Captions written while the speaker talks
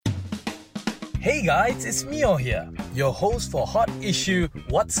Hey guys, it's Mio here, your host for Hot Issue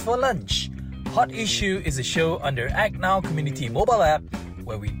What's for Lunch. Hot Issue is a show under Act Now Community mobile app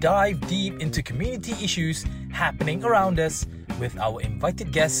where we dive deep into community issues happening around us with our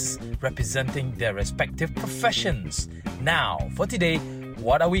invited guests representing their respective professions. Now, for today,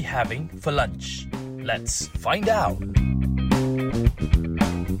 what are we having for lunch? Let's find out.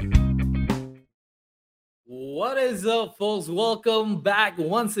 What is up, folks? Welcome back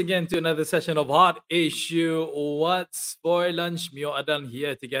once again to another session of Hot Issue What's for Lunch. Mio Adan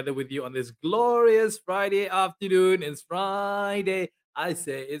here together with you on this glorious Friday afternoon. It's Friday. I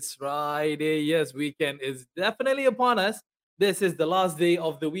say it's Friday. Yes, weekend is definitely upon us. This is the last day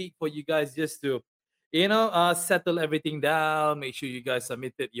of the week for you guys just to, settle everything down. Make sure you guys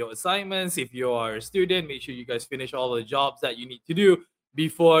submitted your assignments. If you are a student, make sure you guys finish all the jobs that you need to do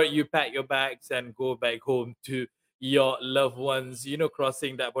before you pack your bags and go back home to your loved ones,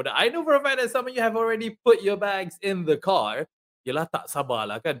 crossing that border. I know for a fact that some of you have already put your bags in the car. Yelah tak sabar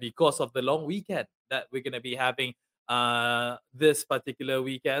lah kan, because of the long weekend that we're going to be having this particular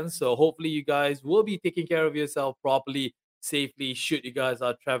weekend. So hopefully you guys will be taking care of yourself properly, safely, should you guys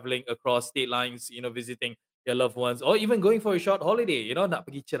are traveling across state lines, visiting your loved ones, or even going for a short holiday, nak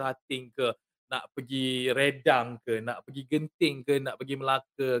pergi Cerating ke, nak pergi Redang ke, nak pergi Genting ke, nak pergi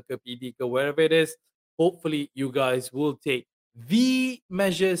Melaka ke, PD ke, wherever it is. Hopefully you guys will take the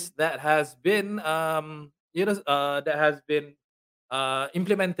measures that has been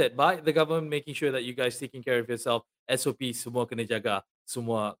implemented by the government, making sure that you guys taking care of yourself. SOP semua kena jaga,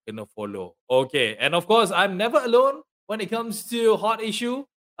 semua kena follow. Okay, and of course I'm never alone when it comes to Hot Issue.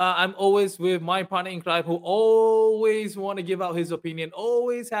 I'm always with my partner in crime who always want to give out his opinion,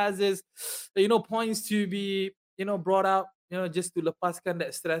 always has his, points to be, brought out, just to lepaskan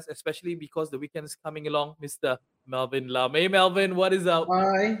that stress, especially because the weekend is coming along. Mr. Melvin Lam. Hey, Melvin, what is up?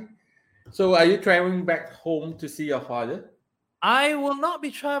 Hi. So are you traveling back home to see your father? I will not be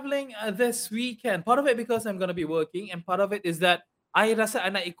traveling this weekend. Part of it because I'm going to be working, and part of it is that I rasa I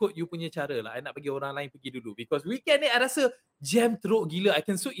nak ikut you punya cara lah. I nak bagi orang lain pergi dulu. Because weekend ni I rasa jam teruk gila. I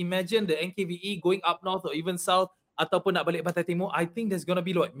can so imagine the NKVE going up north or even south ataupun nak balik Pantai Timur. I think there's going to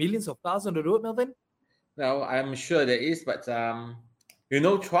be millions of cars on the road, Melvin. No, I'm sure there is, but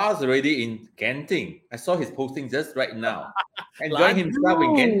Charles already in Genting. I saw his posting just right now. Enjoying himself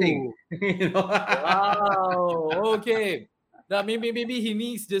in Genting. Wow. Okay. Now maybe he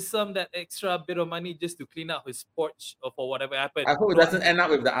needs just that extra bit of money just to clean up his porch or for whatever happened. I hope it doesn't end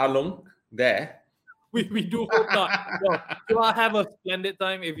up with the Along there. We do hope not. Chua, have a splendid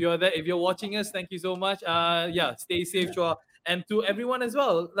time if you're there. If you're watching us, thank you so much. Stay safe, Chua. And to everyone as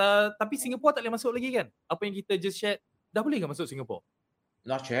well. Tapi Singapore tak boleh masuk lagi kan? Apa yang kita just shared, dah boleh ke masuk Singapore?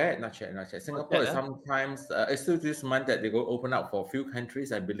 Not yet. Singapore is sometimes, it's still this month that they go open up for a few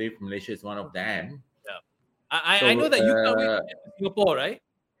countries. I believe Malaysia is one of them. Yeah. I know that you can't wait to get to Singapore, right?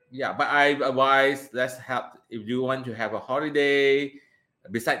 Yeah, but I advise, let's help if you want to have a holiday,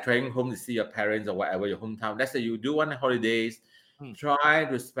 besides traveling home to see your parents or whatever, your hometown. Let's say you do want holidays, try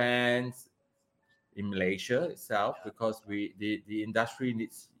to spend in Malaysia itself, because the industry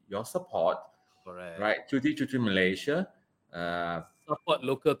needs your support. Correct. Right? Cuti Malaysia. Support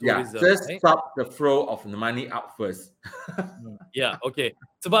local tourism. Just stop the flow of the money out first. Yeah, okay.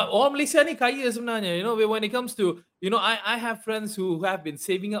 Sebab orang Malaysia ni kaya sebenarnya. When it comes to, I have friends who have been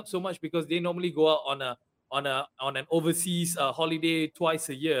saving up so much because they normally go out on an overseas holiday twice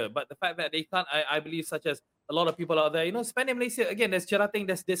a year. But the fact that they can't, I believe, such as a lot of people out there, spend in Malaysia. Again, there's Cerating,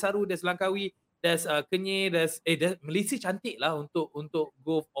 there's Desaru, there's Langkawi, there's Kenyir, there's Malaysia cantik lah untuk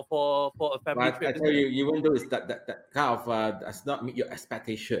go for a family trip. I tell you, even though it's that kind of does not meet your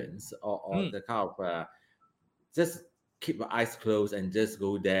expectations or the kind of just keep your eyes closed and just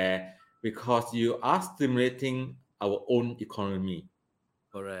go there, because you are stimulating our own economy.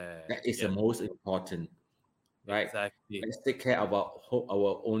 Correct. That is the most important, right? Exactly. Let's take care of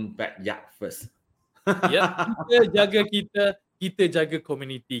our own backyard first. Kita jaga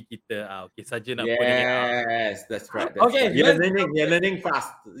community kita. Okay, saja nak put it out. Yes, that's right. Okay, right. You're learning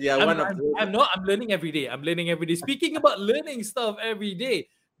fast. Yeah, I'm learning every day. Speaking about learning stuff every day,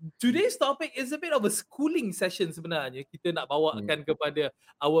 today's topic is a bit of a schooling session sebenarnya. Kita nak bawakan kepada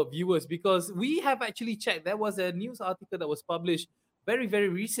our viewers, because we have actually checked. There was a news article that was published very, very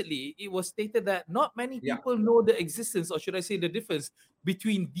recently. It was stated that not many people know the existence, or should I say the difference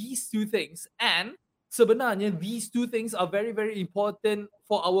between these two things. And sebenarnya these two things are very, very important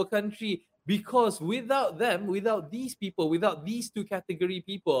for our country, because without them, without these people, without these two category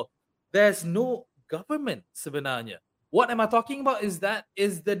people, there's no government sebenarnya. What am I talking about is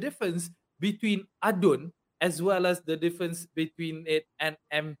the difference between adun as well as the difference between it and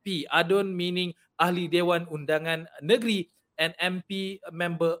MP. Adun meaning Ahli Dewan Undangan Negeri, and MP, a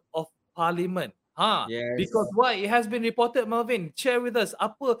member of parliament. Because Yes. why? It has been reported, Melvin. Share with us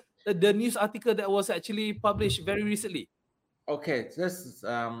apa the news article that was actually published very recently. Okay, just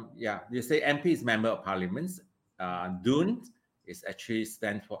you say MP is member of parliament. DUN is actually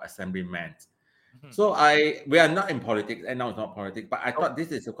stand for assemblyman. Mhm. So we are not in politics, and now it's not politics, but I thought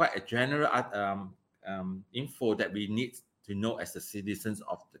this is quite a general info that we need to know as the citizens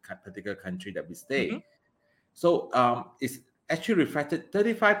of the particular country that we stay. Mhm. So it's actually reflected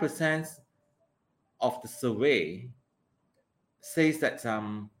 35% of the survey says that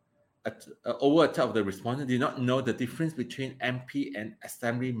over a third of the respondents did not know the difference between MP and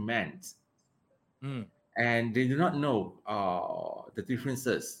assemblyman, and they do not know the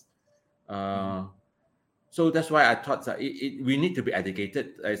differences. So that's why I thought that we need to be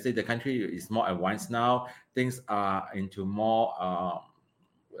educated. I say the country is more advanced now. Things are into more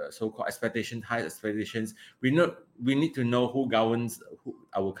so-called high expectations. We need to know who governs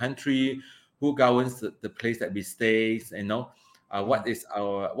our country, who governs the place that we stay. What is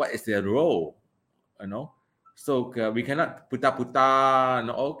their role? So we cannot puta.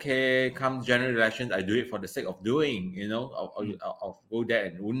 Okay, come general elections, I do it for the sake of doing. Of go there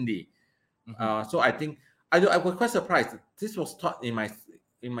and undi. So I think I was quite surprised. This was taught in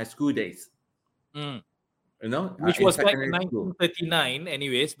my school days. Which In was back in secondary school. 1939,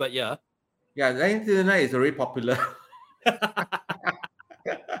 anyways. But yeah. Yeah, 1939 is very popular.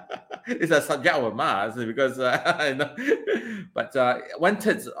 It's a subject of mass because but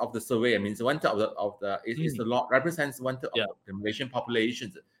 1/3 of the survey, I mean, 1/3 of the is a lot, represents 1/3 Yeah. of the Malaysian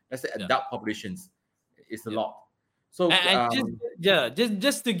populations. Let's say Yeah. adult populations. It's a Yeah. lot. So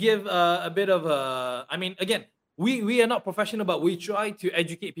just to give a bit of I mean, again, we are not professional, but we try to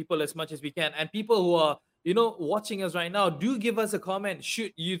educate people as much as we can. And people who are watching us right now, do give us a comment.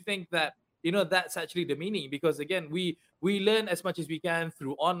 Should you think that that's actually the meaning? Because again, we learn as much as we can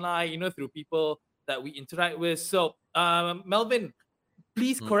through online, through people that we interact with. So, Melvin,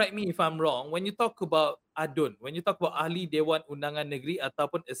 please correct me if I'm wrong. When you talk about Adun, when you talk about Ahli Dewan Undangan Negeri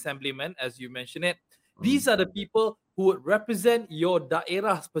ataupun Assemblyman, as you mentioned it, these are the people who would represent your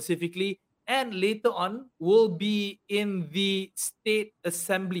daerah specifically, and later on will be in the state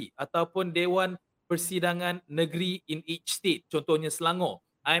assembly ataupun Dewan Persidangan Negeri in each state. Contohnya Selangor.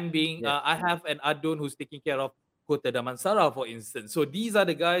 I have an Adun who's taking care of Kota Damansara, for instance. So these are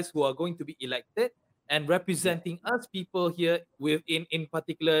the guys who are going to be elected and representing us people here within in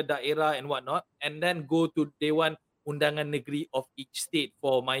particular daerah and whatnot, and then go to Dewan Undangan Negeri of each state.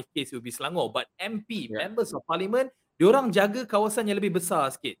 For my case, it will be Selangor. But MP, members of parliament, diorang jaga kawasan yang lebih besar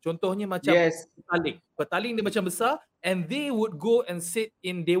sikit. Contohnya macam Petaling. Petaling dia macam besar, and they would go and sit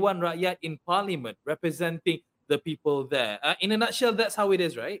in Dewan Rakyat in parliament, representing the people there. In a nutshell, that's how it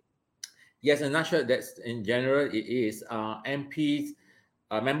is, right? Yes, in a nutshell, that's in general it is. MPs,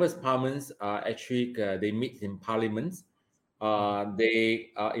 members of parliaments, actually they meet in parliaments. They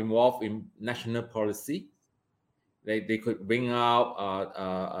are involved in national policy. They could bring out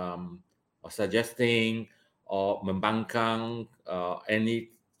or suggesting or membangkang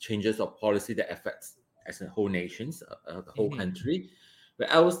any changes of policy that affects as a whole nations, the whole country.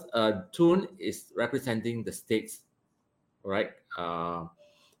 Whereas TUN is representing the states, right?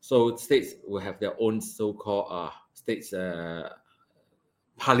 So states will have their own so-called states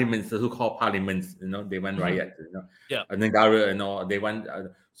parliaments, so-called parliaments. Dewan Rakyat, negara, they want.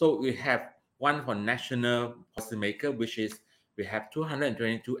 So we have one for national policymaker, which is we have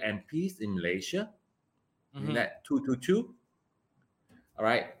 222 MPs in Malaysia. That 222. All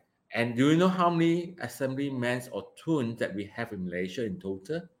right. And do you know how many assemblymen or TUN that we have in Malaysia in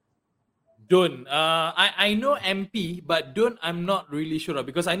total? DUN. I know MP, but DUN I'm not really sure of,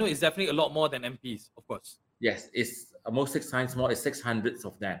 because I know it's definitely a lot more than MPs, of course. Yes, it's almost 6 times more. It's 600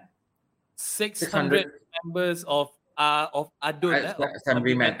 of them. 600 members of Adun.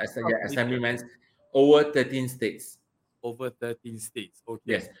 Assemblymen, assemblymen over 13 states. Over 13 states.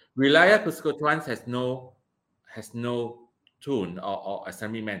 Okay. Yes. Wilayah Persekutuan has no TUN or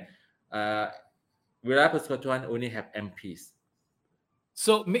assemblyman. Wilayah Persekutuan only have MPs.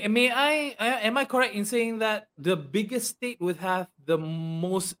 So am I correct in saying that the biggest state would have the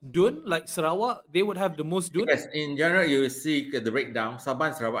most DUN, like Sarawak, they would have the most DUN? Yes, in general, you see the breakdown. Sabah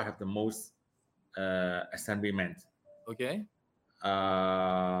and Sarawak have the most assemblymen. Okay.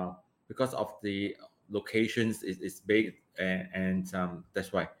 Because of the locations is big, and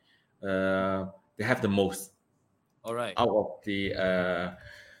that's why they have the most. All right. Out of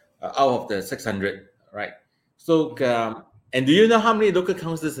the 600, right? So and do you know how many local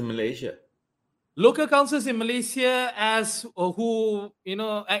councils in Malaysia? local councils in Malaysia as who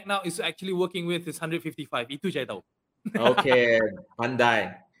act now is actually working with is 155. Itu je I tahu. Okay,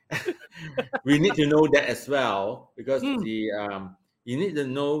 pandai. We need to know that as well because you need to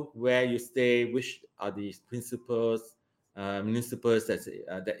know where you stay, which are the principals, municipals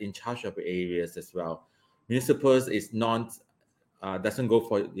that in charge of areas as well. Municipals is not doesn't go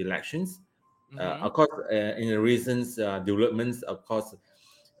for elections. Of course, in the recent developments, of course,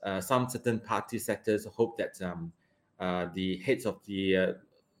 some certain party sectors hope that the heads of the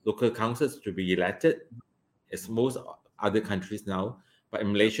local councils to be elected, as most other countries now. But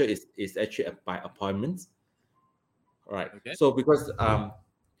in Malaysia, it's actually by appointment. Right. Okay. So because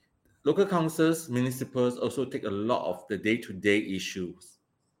local councils, municipals also take a lot of the day-to-day issues.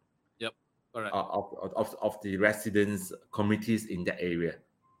 Yep. All right. Of the residents, communities in that area.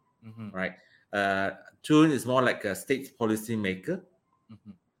 Right. Tun is more like a state policy maker.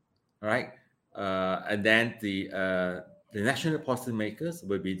 Right. And then the national policy makers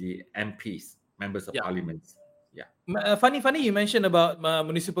will be the MPs, members of parliament. Yeah. Funny you mentioned about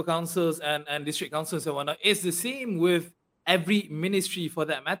municipal councils and district councils and whatnot. It's the same with every ministry for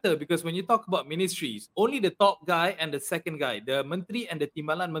that matter, because when you talk about ministries, only the top guy and the second guy, the menteri and the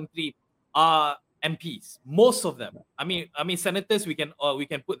timbalan menteri, are MPs. Most of them. I mean senators we can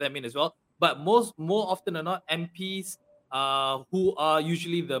put them in as well, but more often than not MPs who are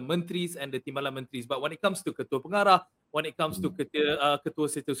usually the menteris and the timbalan menteris. But when it comes to ketua pengarah, when it comes to ketua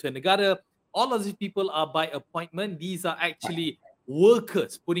setiausaha negara, all of these people are by appointment. These are actually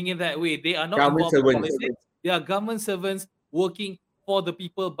workers, putting it that way. They are not government involved in servants. politics. They are government servants working for the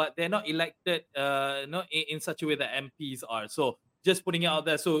people, but they're not elected in such a way that MPs are. So just putting it out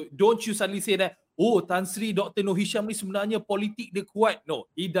there. So don't you suddenly say that, oh, Tan Sri Dr. Noor Hisham ni sebenarnya politik dia kuat.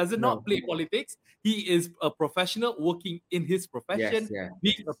 No, he does not play politics. He is a professional working in his profession,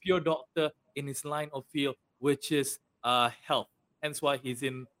 being a pure doctor in his line of field, which is health. Hence why he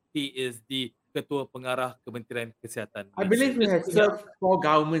is the Ketua Pengarah Kementerian Kesihatan. I believe he has served 4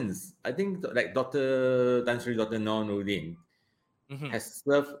 governments. I think like Dr. Tan Sri Dr. Noor Nordin has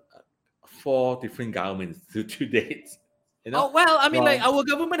served 4 different governments to date. You know? Oh well, I mean, like our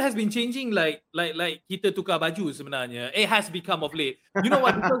government has been changing, like kita tukar baju sebenarnya. It has become of late. You know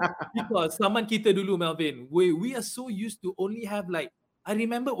what? Because zaman kita dulu, Melvin, we are so used to only have like. I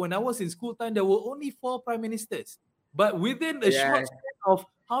remember when I was in school time, there were only 4 prime ministers. But within a short span of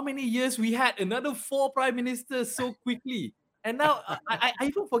how many years, we had another 4 prime ministers so quickly. And now I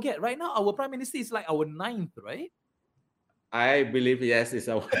even forget. Right now, our prime minister is like our 9th, right? I believe yes, it's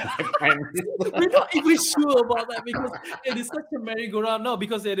our prime minister. We're not even sure about that because it is such a merry-go-round. No,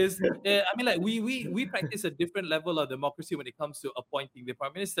 because it is. I mean, like we practice a different level of democracy when it comes to appointing the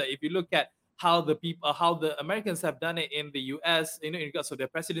prime minister. If you look at how the Americans have done it in the U.S., in regards to their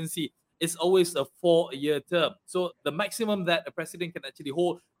presidency, it's always a 4-year term. So the maximum that a president can actually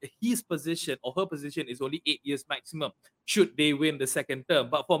hold his position or her position is only 8 years maximum, should they win the second term.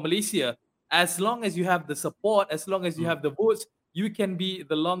 But for Malaysia, as long as you have the support, as long as you have the votes, you can be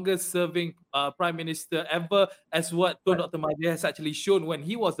the longest serving prime minister ever, as what Dr. Mahathir has actually shown when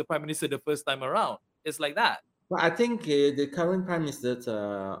he was the prime minister the first time around. It's like that. But I think the current prime minister,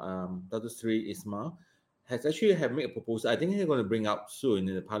 Dr. Sri Ismail, has actually made a proposal. I think he's going to bring up soon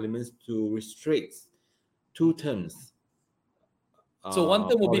in the parliament to restrict 2 terms. So 1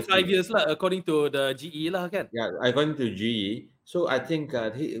 term will be 5 years lah, according to the GE lah, kan? Yeah, according to GE. So I think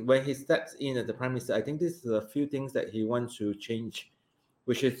when he steps in as the prime minister, I think this is a few things that he wants to change,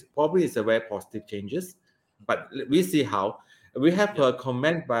 which is probably a very positive changes. But we see how. We have a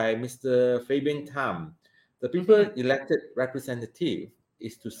comment by Mr. Fabian Tam. The people elected representative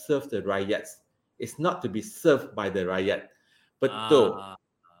is to serve the riots. It's not to be served by the riot. But though,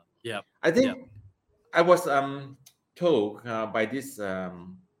 I think I was told by this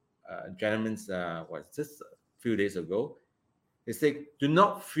gentleman just a few days ago. They say, do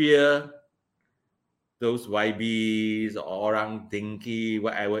not fear those YBs or orang dinky,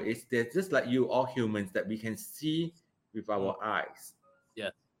 whatever. They're just like you, all humans that we can see with our eyes. Yeah.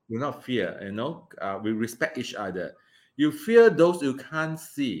 Do not fear, we respect each other. You fear those you can't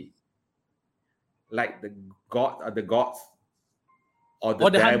see, like the gods or the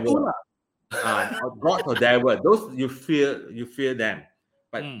devil. Or God or devil. Those you fear them.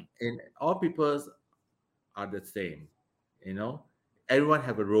 But in all peoples are the same. Everyone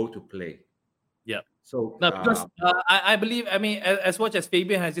have a role to play. Yeah. So because I believe, I mean, as much as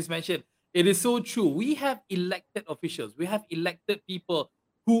Fabian has just mentioned, it is so true. We have elected officials. We have elected people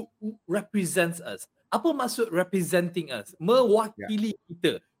who represents us. Apa maksud representing us? Mewakili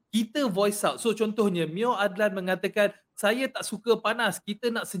kita. kita voice out. So contohnya Mio Adlan mengatakan, saya tak suka panas, kita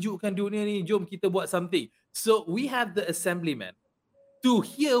nak sejukkan dunia ni, jom kita buat something. So we have the assemblyman to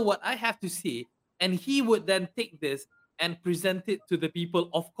hear what I have to say, and he would then take this and present it to the people,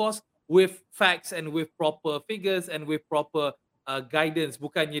 of course, with facts and with proper figures and with proper guidance.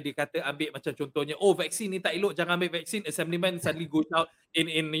 Bukannya dia kata ambil macam contohnya, oh vaksin ni tak elok, jangan ambil vaksin. Assemblyman suddenly goes out in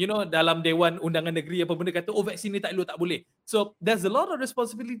dalam Dewan Undangan Negeri apa benda kata, oh vaksin ni tak elok, tak boleh. So there's a lot of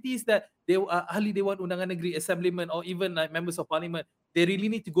responsibilities that ahli Dewan Undangan Negeri, assemblyman, or even like members of parliament, they really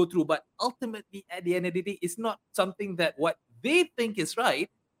need to go through. But ultimately, at the end of the day, it's not something that what they think is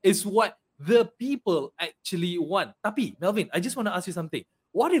right, is what the people actually want. Tapi, Melvin, I just want to ask you something.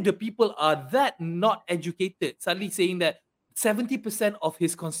 What if the people are that not educated, suddenly saying that 70% of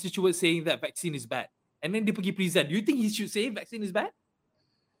his constituents saying that vaccine is bad, and then they pergi present? Do you think he should say vaccine is bad?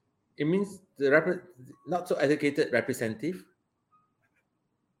 It means the not so educated representative.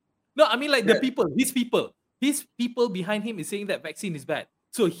 No, I mean like the people, his people behind him is saying that vaccine is bad.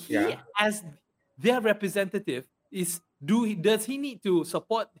 So he, as their representative, does he need to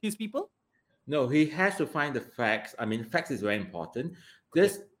support his people? No, he has to find the facts. I mean, facts is very important.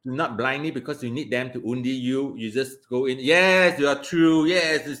 Just do not blindly, because you need them to undi you. You just go in, yes, you are true.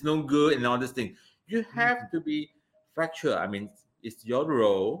 Yes, it's no good and all this thing. You have to be factual. I mean, it's your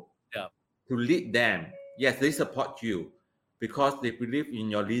role to lead them. Yes, they support you because they believe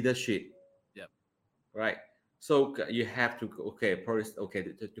in your leadership. Yeah. Right. So you have to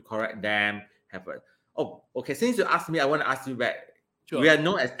to correct them. Since you asked me, I want to ask you back. Sure. We are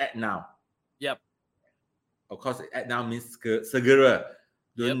known as Act Now. Yep. Of course, Act Now means segera.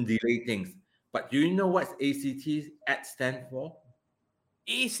 Don't delay things. But do you know what ACT Act stand for?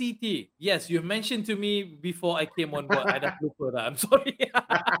 ACT. Yes, you mentioned to me before I came on board. I dah lupa dah. I'm sorry.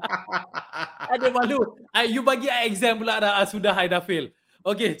 Ada malu. You bagi I exam pula dah. Sudah, I dah fail.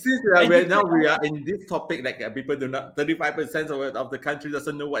 Okay. Since we are in this topic, like people do not, 35% of the country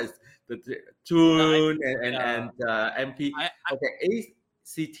doesn't know what is the tune and MP.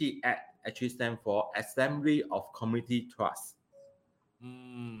 ACT Act actually stand for Assembly of Community Trust.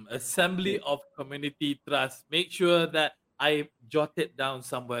 Assembly of Community Trust. Make sure that I jot it down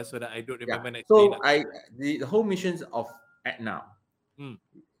somewhere so that I don't remember next time. So the whole missions of Act Now,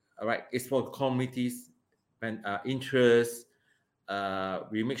 all right, is for communities and interests.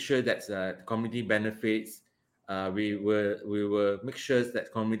 We make sure that the community benefits. We will make sure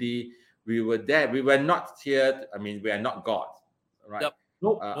that community. We were there. We were not here. I mean, we are not God, right?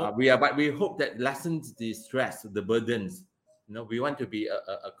 Yep. We are, but we hope that lessens the stress, the burdens. We want to be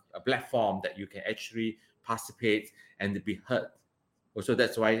a platform that you can actually participate and be heard. Also,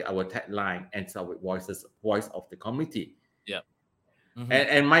 that's why our tagline ends up with voice of the community. Yeah.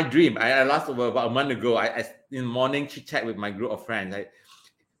 And my dream, I last about a month ago, I in the morning chit chat with my group of friends.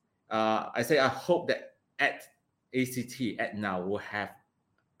 I say I hope that at ACT Act Now will have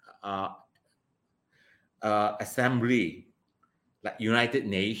assembly. Like United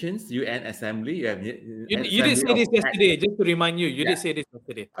Nations, UN Assembly. You did say this yesterday, just to remind you. You did say this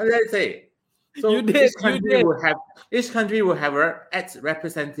yesterday. What did I say? So each country will have its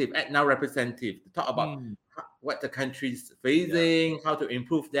representative, Act Now representative, to talk about what the country's facing, how to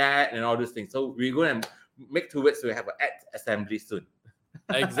improve that, and all those things. So we're going to make towards to have an Act Assembly soon.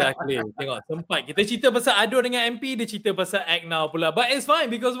 Exactly. Tengok, sempat kita cerita pasal ADO dengan MP, dia cerita pasal Act Now pula. But it's fine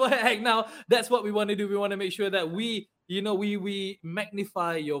because what Act Now, that's what we want to do. We want to make sure that we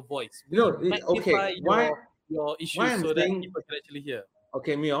magnify your voice. Magnify your issues so that people can actually hear.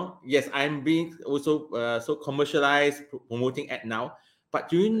 Okay, Mio. Yes, I'm being also so commercialized promoting Act Now.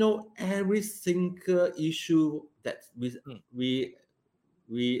 But do you know every single issue that we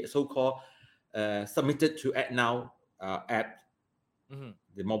so-called submitted to Act Now app,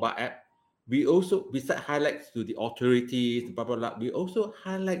 the mobile app, we also, besides highlights to the authorities, blah blah blah, we also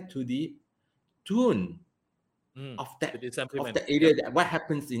highlight to the tune of that area, what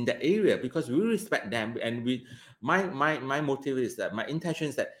happens in that area, because we respect them, and my motive is that my intention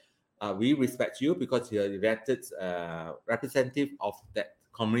is that we respect you because you're the elected representative of that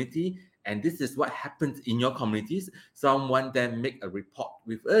community, and this is what happens in your communities. Someone then make a report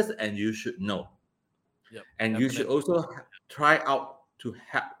with us, and you should know. And you should also try out to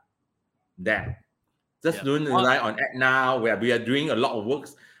help them. Just don't rely on Act Now, where we are doing a lot of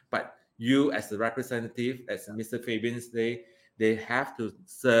works, but you as a representative, as Mr. Fabian say, they have to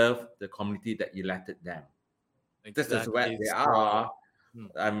serve the community that elected them. This is what they are.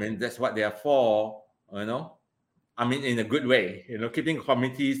 I mean, that's what they are for, I mean, in a good way, keeping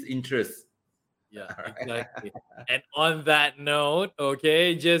community's interests. Yeah, All right. exactly. And on that note,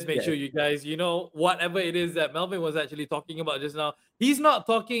 okay, just make Yes. sure you guys, whatever it is that Melvin was actually talking about just now, he's not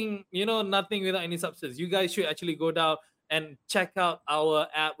talking, nothing without any substance. You guys should actually go down and check out our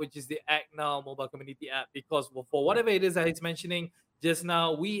app, which is the Act Now mobile community app, because for Right. whatever it is that he's mentioning just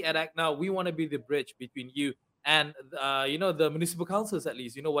now, we at Act Now, we want to be the bridge between you and the municipal councils, at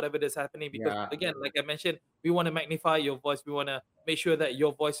least, whatever that's happening, because Yeah. again, like I mentioned, we want to magnify your voice. We want to make sure that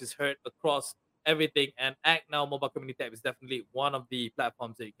your voice is heard across everything. And Act Now mobile community app is definitely one of the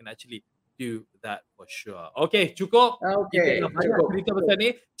platforms that you can actually do that for sure. Okay, cukup. Kita dah Okay. banyak Cukup. cerita pasal ni.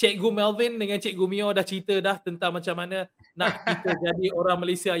 Cikgu Melvin dengan Cikgu Mio dah cerita dah tentang macam mana nak kita jadi orang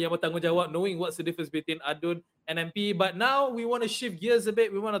Malaysia yang bertanggungjawab, knowing what's the difference between ADUN and MP. But now we want to shift gears a bit.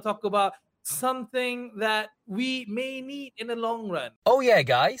 We want to talk about something that we may need in the long run. Oh yeah,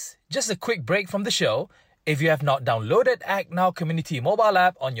 guys, just a quick break from the show. If you have not downloaded Act Now Community mobile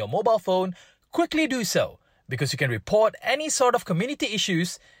app on your mobile phone, quickly do so, because you can report any sort of community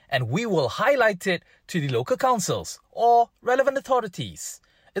issues and we will highlight it to the local councils or relevant authorities.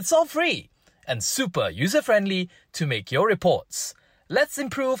 It's all free and super user-friendly to make your reports. Let's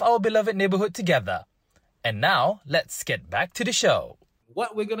improve our beloved neighborhood together. And now, let's get back to the show.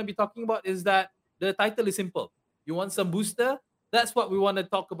 What we're going to be talking about is that the title is simple. You want some booster? That's what we want to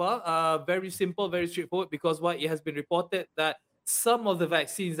talk about. Very simple, very straightforward, because it has been reported that some of the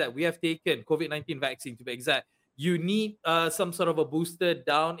vaccines that we have taken, COVID-19 vaccine to be exact, you need some sort of a booster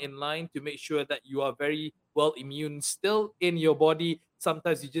down in line to make sure that you are very well immune still in your body.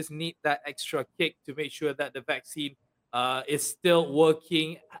 Sometimes you just need that extra kick to make sure that the vaccine is still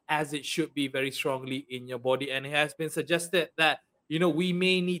working as it should be very strongly in your body. And it has been suggested that, we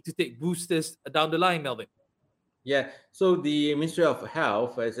may need to take boosters down the line, Melvin. Yeah. So the Ministry of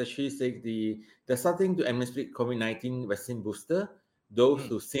Health has actually said they're starting to administer COVID-19 vaccine booster, those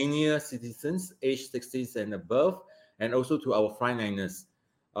to senior citizens aged 60 and above, and also to our frontliners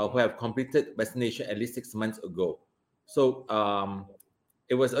who have completed vaccination at least 6 months ago. So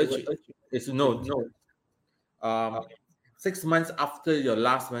it was urged, it's no. 6 months after your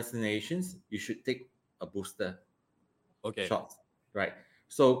last vaccinations, you should take a booster shot, right?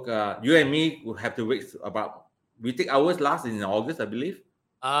 So you and me will have to wait we take ours last in August, I believe.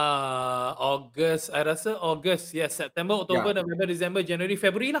 August, I rasa August, yes, September, October, November, December, January,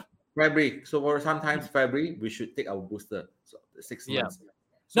 February lah. February. So for sometimes February, we should take our booster. So 6 months.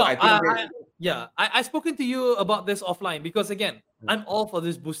 So I think I've spoken to you about this offline, because again, I'm all for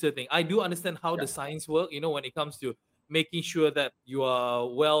this booster thing. I do understand how the science work, when it comes to making sure that you are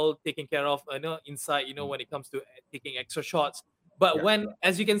well taken care of, inside, when it comes to taking extra shots. But when,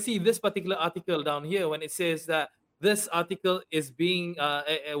 as you can see, this particular article down here, when it says that this article is being,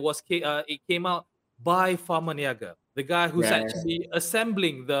 it came out by Pharmaniaga, the guy who's actually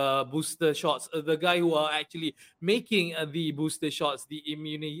assembling the booster shots, the guy who are actually making the booster shots, the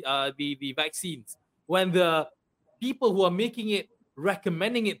immunity, the vaccines. When the people who are making it,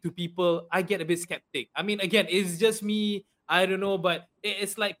 recommending it to people, I get a bit skeptic. I mean, again, it's just me, I don't know, but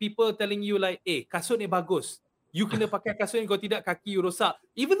it's like people telling you like, kasut ni bagus. You kena pakai kasut ni, kalau tidak kaki you rosak.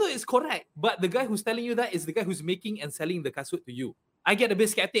 Even though it's correct, but the guy who's telling you that is the guy who's making and selling the kasut to you. I get a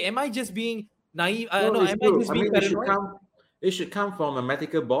bit skeptic. Am I just being naive? It should come from a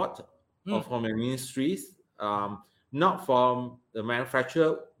medical board or from the ministries, not from the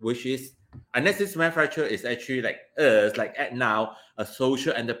manufacturer, which is, unless this manufacturer is actually like us, like Act Now, a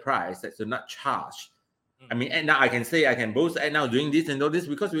social enterprise that do not charge. I mean, Act Now, I can boast Act Now doing this and all this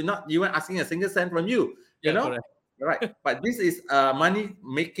because we're not even asking a single cent from you. You know, correct. Right? But this is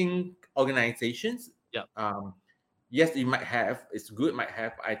money-making organizations. Yeah. Yes, it might have. It's good. Might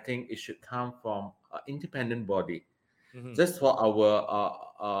have. I think it should come from an independent body, just for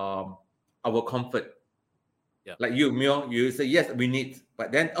our comfort. Yeah. Like you, Mio, you say yes, we need.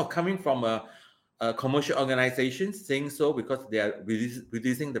 But then, coming from a commercial organization saying so because they are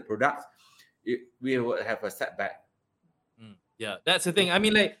releasing the products, we will have a setback. Yeah, that's the thing. I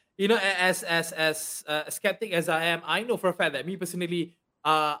mean, like, as skeptic as I am, I know for a fact that me personally,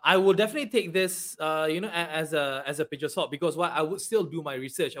 I will definitely take this, as a pinch of salt, because I would still do my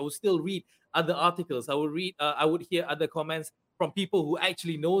research. I would still read other articles. I would hear other comments from people who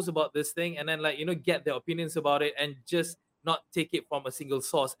actually knows about this thing, and then get their opinions about it, and just not take it from a single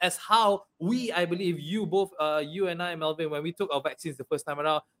source. As how I believe you both, you and I, Melvin, when we took our vaccines the first time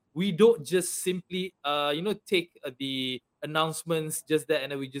around, we don't just simply, take the announcements just there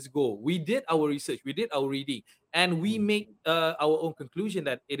and then we just go. We did our research, we did our reading, and we make our own conclusion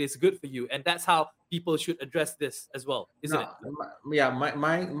that it is good for you, and that's how people should address this as well, isn't it? I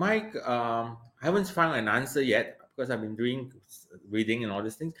haven't found an answer yet because I've been doing reading and all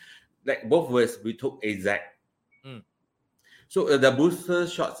these things. like both of us, we took AZ. Mm. So the booster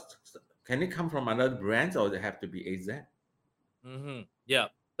shots, can it come from another brands or they have to be AZ? Yeah,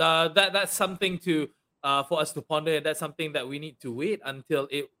 that's something to for us to ponder. That's something that we need to wait until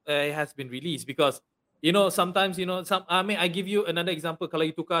it has been released, because sometimes I give you another example. Kalau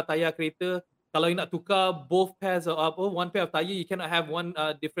you tukar tayar kereta, kalau you nak tukar both pairs of one pair of tayar, you cannot have one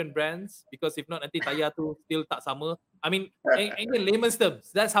different brands, because if not nanti tayar tu still tak sama. I mean, in layman's terms,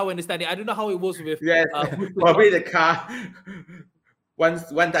 that's how I understand it. I don't know how it works with Yes, booster probably shots. the car.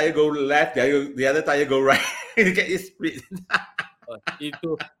 One tire go left, the other tire go right. You get it split.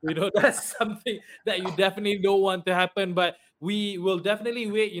 That's something that you definitely don't want to happen. But we will definitely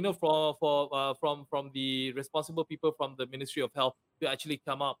wait, from the responsible people from the Ministry of Health to actually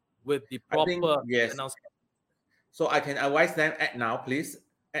come up with the I think proper yes. announcement. So I can advise them act now, please.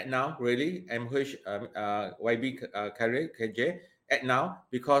 Act now, really. MH, YB, career, KJ, act now,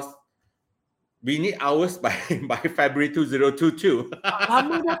 because we need ours by February 2022.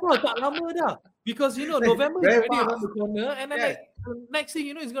 Tak lama dah. Because November is Very already around fast. the corner, and then Yes. next thing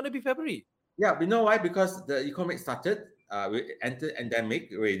you know, it's going to be February. Yeah, we know why, because the economic started, we entered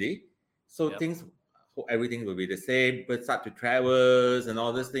endemic already. So Yep. everything will be the same. But start to travel and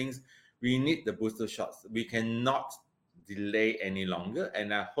all those things. We need the booster shots. We cannot delay any longer,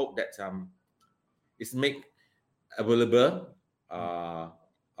 and I hope that it's made available.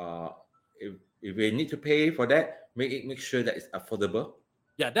 If we need to pay for that, make sure that it's affordable.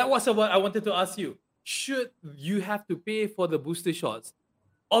 Yeah, that was what I wanted to ask you. Should you have to pay for the booster shots?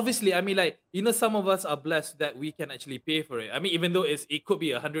 Obviously, I mean, some of us are blessed that we can actually pay for it. I mean, even though it could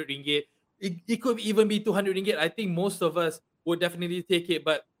be 100 ringgit, it could even be 200 ringgit. I think most of us would definitely take it.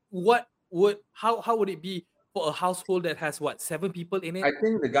 But how would it be for a household that has 7 people in it? I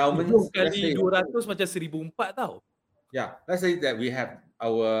think the government, 7 kali 200 macam 1,400 tau. Yeah, let's say that we have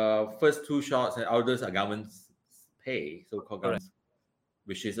our first 2 shots and others are government's pay, so-called government,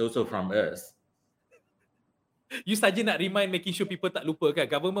 which is also from us. You saja nak remind, making sure people tak lupa kan.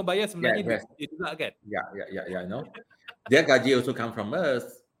 Government bayar sebenarnya dia juga kan. Yeah, no. Their gaji also come from us.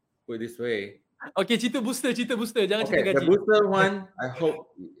 Put it this way. Okay, cerita booster. Jangan cerita gaji. The booster one, I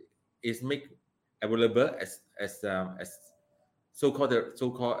hope is make available as so-called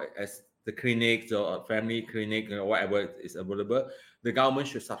as the clinics or family clinic or whatever is available. The government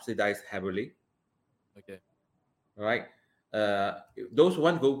should subsidize heavily. Okay. All right. Those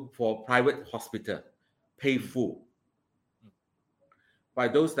one go for private hospital, pay full.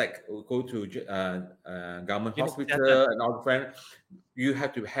 But those that go to government hospital and all the friends, you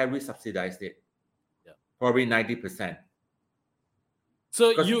have to heavily subsidize it. Yeah. Probably 90%. So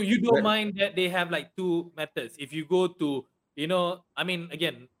you don't mind that they have 2 methods. If you go to, I mean,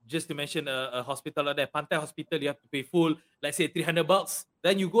 again, just to mention a hospital there, Pantai Hospital, you have to pay full, let's say $300.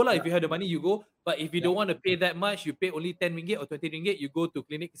 Then you go if you have the money, you go. But if you don't want to pay that much, you pay only 10 ringgit or 20 ringgit, you go to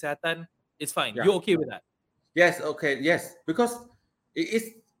Klinik Kesihatan, it's fine. You're okay with that? Yes, okay, yes. Because it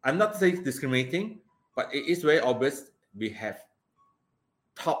is, I'm not saying discriminating, but it is very obvious we have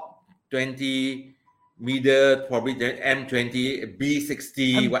top 20 meter, probably the M20,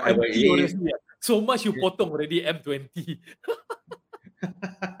 B60, whatever it is. So much you potong already, M20.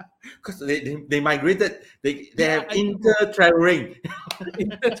 Because they migrated, they have inter-traveling.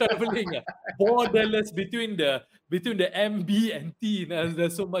 Inter-traveling, borderless between the MB and T.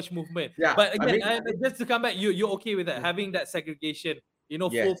 There's so much movement. Yeah, but again, just to come back, you're okay with that, having that segregation,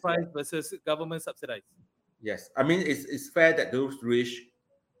 full price versus government subsidized? Yes, I mean, it's fair that those rich,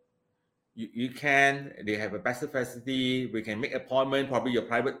 they have a better facility. We can make appointment, probably your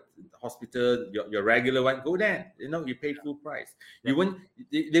private hospital, your regular one, go there. You pay full price. They won't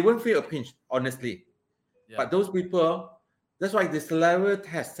feel a pinch, honestly. Yeah. But those people, that's why the saliva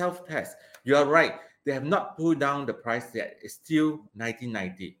test, self-test, you are right. They have not pulled down the price yet. It's still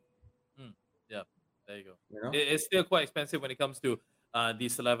 1990. Yeah, there you go. It's still quite expensive when it comes to the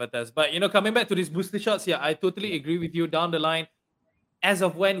saliva test. But, coming back to these booster shots, I totally agree with you. Down the line, as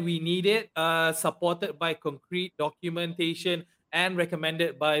of when we need it, supported by concrete documentation and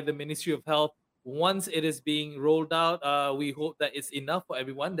recommended by the Ministry of Health. Once it is being rolled out, we hope that it's enough for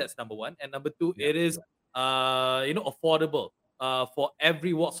everyone. That's number one. And number two, it is affordable for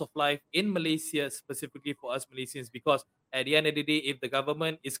every walks of life in Malaysia, specifically for us Malaysians, because at the end of the day, if the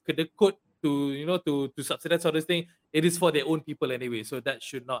government is kedekut to subsidize all this thing, it is for their own people anyway. So that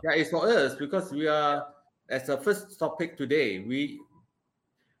should not. Yeah, it's for us, because we are, as a first topic today, we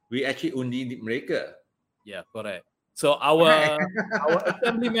actually only need mereka. Yeah, correct. So our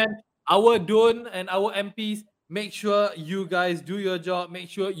assemblymen, our DUN and our MPs, make sure you guys do your job. Make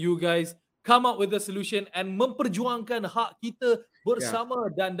sure you guys come up with a solution and memperjuangkan hak kita bersama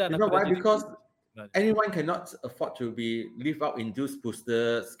dan You know why? Because anyone cannot afford to be leave out in this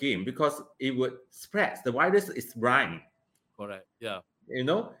booster scheme because it would spread. The virus is blind. Correct. Yeah. You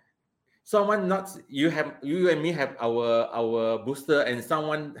know, someone not you and me have our booster and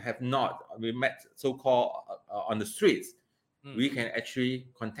someone have not. We met so-called on the streets. We can actually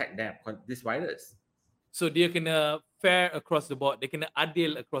contact them this virus. So dia kena fair across the board. They kena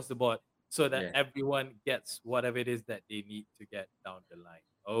adil across the board so that everyone gets whatever it is that they need to get down the line.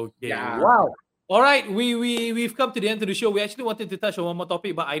 Okay. Yeah. Wow. All right, we've come to the end of the show. We actually wanted to touch on one more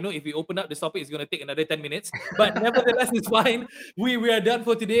topic, but I know if we open up this topic, it's going to take another 10 minutes. But nevertheless, it's fine. We are done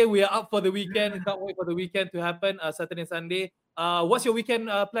for today. We are up for the weekend. Can't wait for the weekend to happen, Saturday and Sunday. What's your weekend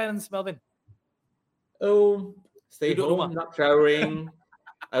plans, Melvin? Oh, stay home, not traveling.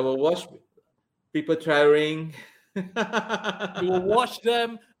 I will watch people traveling. You will watch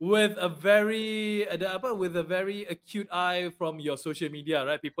them with a very acute eye from your social media,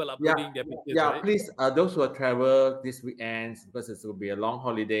 right? People uploading their pictures. Yeah, right? Please, those who are travel this weekend, because it will be a long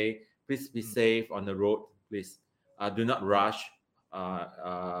holiday, please be safe on the road. Please, do not rush.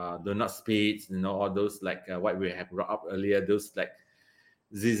 Do not speed. You know, all those like what we have brought up earlier. Those like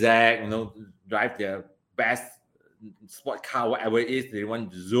zigzag. You know, drive their best sport car, whatever it is. They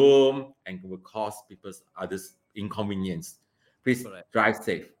want to zoom and will cause people's others inconvenience. Please drive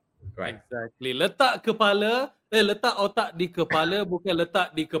safe. Right. Exactly. Letak otak di kepala, bukan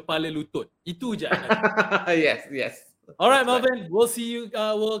letak di kepala lutut. Itu je. Yes. All right, Melvin. We'll see you.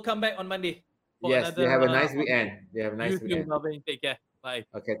 We'll come back on Monday. Yes. You have a nice weekend. You too, Melvin. Take care. Bye.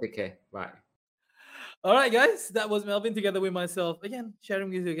 Okay. Take care. Bye. All right, guys. That was Melvin together with myself. Again, sharing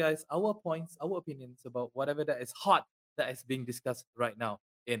with you guys our points, our opinions about whatever that is hot that is being discussed right now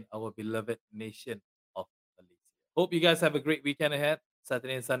in our beloved nation of Malaysia. Hope you guys have a great weekend ahead.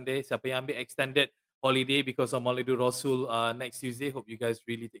 Saturday and Sunday. Siapa yang ambil extended holiday because of Maulidur Rasul next Tuesday. Hope you guys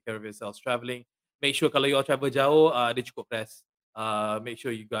really take care of yourselves traveling. Make sure kalau you all travel jauh, dia cukup rest. Make sure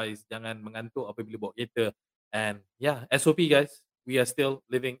you guys jangan mengantuk apabila bawa kereta. And yeah, SOP guys. We are still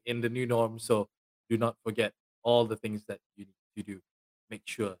living in the new norm. So do not forget all the things that you need to do. Make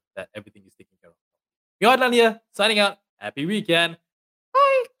sure that everything is taken care of. Mio Adlan here, signing out. Happy weekend.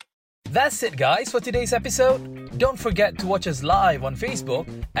 Bye. That's it, guys, for today's episode. Don't forget to watch us live on Facebook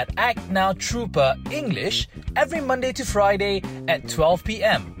at Act Now Trooper English every Monday to Friday at 12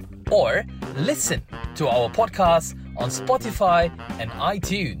 p.m. Or listen to our podcast on Spotify and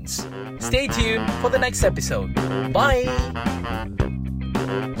iTunes. Stay tuned for the next episode. Bye.